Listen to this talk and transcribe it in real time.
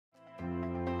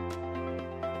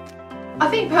I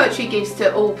think poetry gives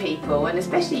to all people, and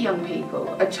especially young people,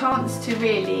 a chance to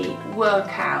really work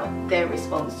out their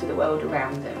response to the world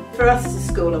around them. For us as a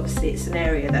school, obviously it's an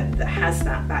area that has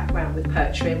that background with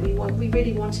poetry, and we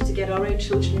really wanted to get our own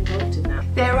children involved in that.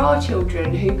 There are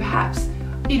children who perhaps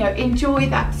enjoy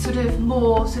that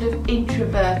more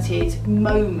introverted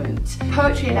moment.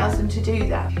 Poetry allows them to do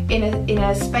that in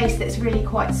a space that's really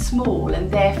quite small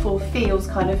and therefore feels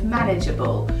kind of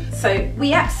manageable. So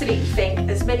we absolutely think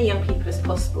as many young people as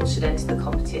possible should enter the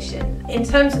competition. In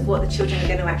terms of what the children are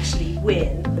going to actually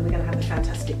win, we're going to have a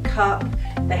fantastic cup,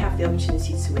 they have the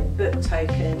opportunity to win book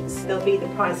tokens, there'll be the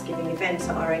prize giving event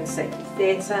at our own Sacred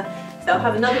Theatre, they'll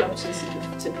have another opportunity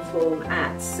to perform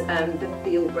at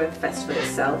the Woodbridge Festival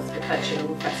itself, the Poetry and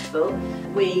Oral Festival.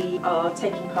 We are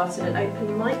taking part in an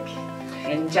open mic.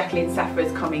 And Jacqueline Safra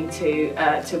is coming to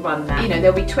run that.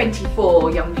 There'll be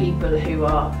 24 young people who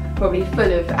are probably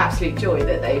full of absolute joy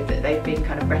that they've been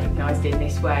kind of recognised in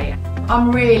this way.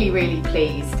 I'm really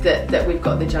pleased that we've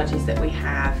got the judges that we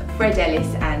have. Fred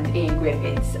Ellis and Ian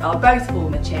Griffiths are both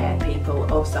former chair people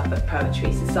of Suffolk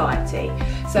Poetry Society,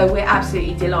 so we're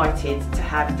absolutely delighted to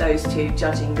have those two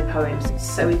judging the poems.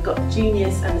 So we've got the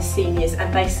juniors and the seniors,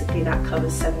 and basically that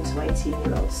covers 7 to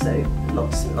 18-year-olds, so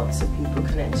lots and lots of people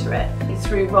can enter it.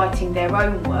 Through writing their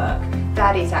own work,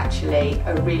 that is actually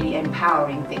a really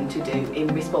empowering thing to do in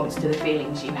response to the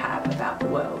feelings you have about the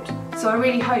world. So I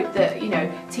really hope that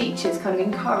teachers kind of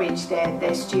encourage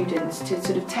their students to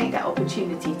sort of take that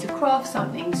opportunity to craft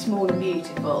something small and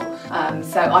beautiful.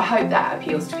 So I hope that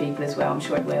appeals to people as well. I'm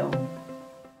sure it will.